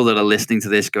the people that are listening to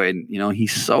this going,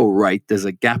 he's so right. There's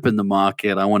a gap in the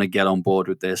market. I want to get on board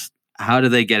with this. How do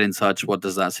they get in touch? What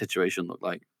does that situation look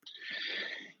like?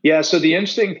 Yeah. So the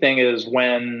interesting thing is,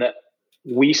 when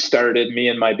we started, me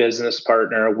and my business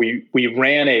partner, we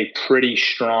ran a pretty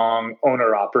strong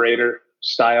owner operator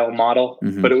style model,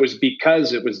 but it was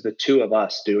because it was the two of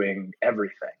us doing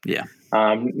everything. Yeah.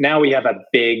 Now we have a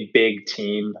big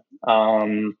team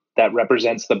that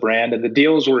represents the brand, and the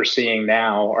deals we're seeing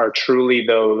now are truly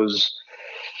those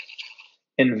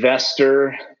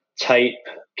investor type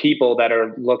people that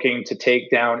are looking to take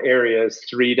down areas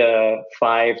 3 to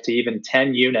 5 to even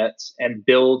 10 units and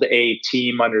build a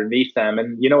team underneath them.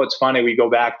 And it's funny, we go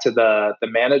back to the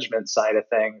management side of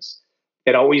things.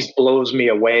 It always blows me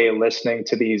away listening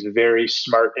to these very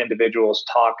smart individuals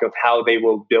talk of how they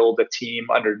will build a team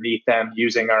underneath them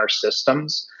using our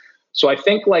systems. So I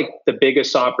think like the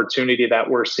biggest opportunity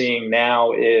that we're seeing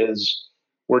now is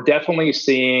we're definitely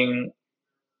seeing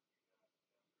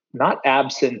not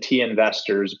absentee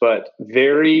investors, but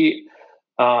very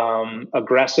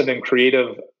aggressive and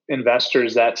creative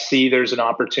investors that see there's an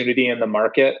opportunity in the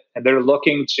market and they're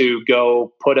looking to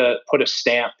go put a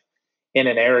stamp in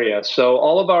an area. So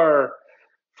all of our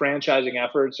franchising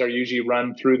efforts are usually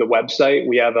run through the website.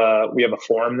 We have a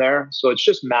form there. So it's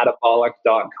just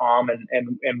matabolic.com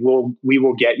and we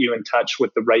will get you in touch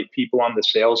with the right people on the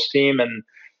sales team. And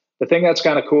the thing that's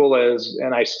kind of cool is,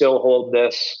 and I still hold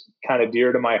this kind of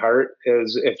dear to my heart,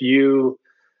 is if you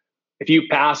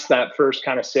pass that first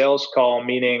kind of sales call,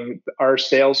 meaning our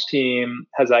sales team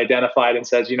has identified and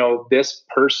says, this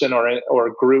person or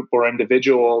group or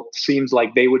individual seems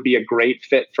like they would be a great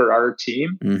fit for our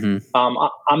team.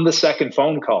 I'm the second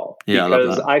phone call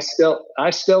because I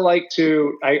still like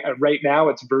to, right now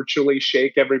it's virtually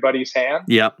shake everybody's hand.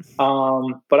 Yep.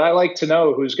 But I like to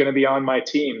know who's going to be on my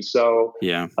team. So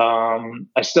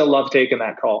I still love taking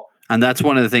that call. And that's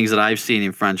one of the things that I've seen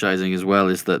in franchising as well,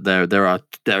 is that there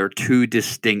are two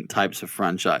distinct types of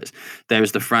franchise.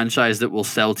 There's the franchise that will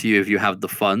sell to you if you have the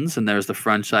funds, and there's the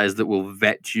franchise that will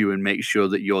vet you and make sure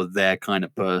that you're their kind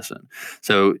of person.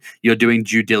 So you're doing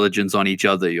due diligence on each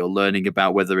other. You're learning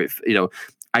about whether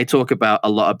I talk about a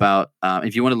lot about,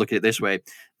 if you want to look at it this way,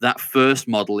 that first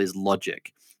model is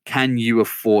logic. Can you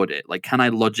afford it? Like, can I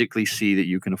logically see that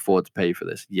you can afford to pay for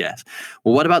this? Yes.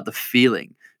 Well, what about the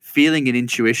feeling? Feeling and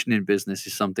intuition in business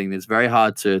is something that's very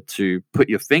hard to put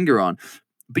your finger on.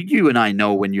 But you and I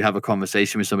know when you have a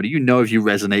conversation with somebody, if you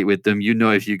resonate with them,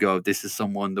 if you go, this is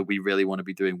someone that we really want to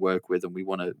be doing work with and we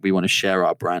want to share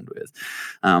our brand with.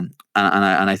 And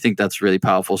I think that's really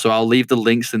powerful. So I'll leave the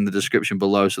links in the description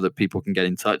below so that people can get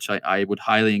in touch. I would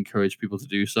highly encourage people to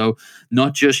do so.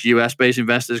 Not just US-based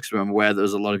investors, because I'm aware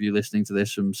there's a lot of you listening to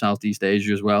this from Southeast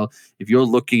Asia as well. If you're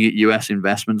looking at US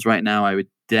investments right now, I would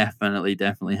definitely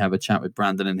have a chat with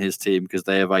Brandon and his team, because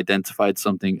they have identified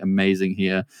something amazing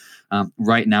here.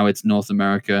 Right now it's North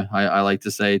America. I like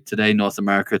to say today North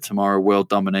America, tomorrow world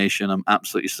domination. I'm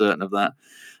absolutely certain of that.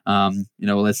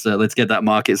 Let's get that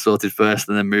market sorted first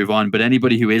and then move on. But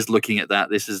anybody who is looking at that,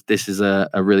 this is a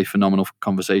really phenomenal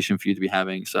conversation for you to be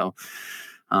having. So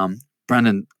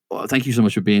Brandon, thank you so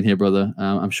much for being here, brother.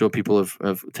 I'm sure people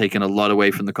have taken a lot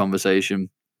away from the conversation.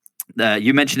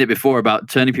 You mentioned it before about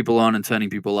turning people on and turning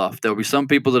people off. There'll be some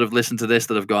people that have listened to this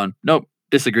that have gone, nope,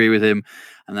 disagree with him,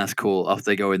 and that's cool. Off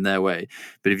they go in their way.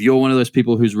 But if you're one of those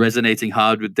people who's resonating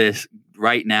hard with this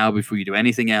right now, before you do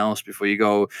anything else, before you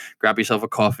go grab yourself a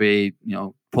coffee,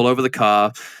 pull over the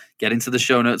car, get into the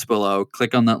show notes below,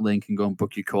 click on that link and go and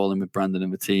book your call in with Brandon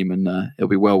and the team, and it'll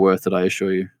be well worth it, I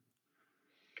assure you.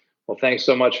 Well, thanks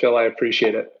so much, Phil. I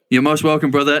appreciate it. You're most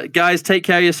welcome, brother. Guys, take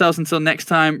care of yourselves until next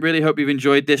time. Really hope you've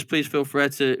enjoyed this. Please feel free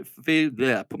to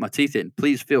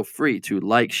Please feel free to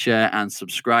like, share, and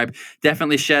subscribe.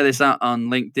 Definitely share this out on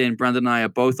LinkedIn. Brandon and I are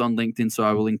both on LinkedIn, so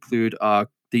I will include our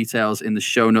details in the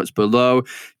show notes below.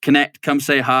 Connect, come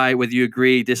say hi, whether you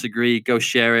agree, disagree, go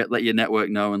share it, let your network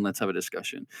know, and let's have a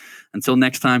discussion. Until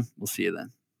next time, we'll see you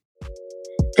then.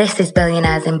 This is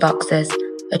Billionaires in Boxes,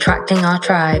 attracting our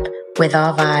tribe with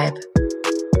our vibe.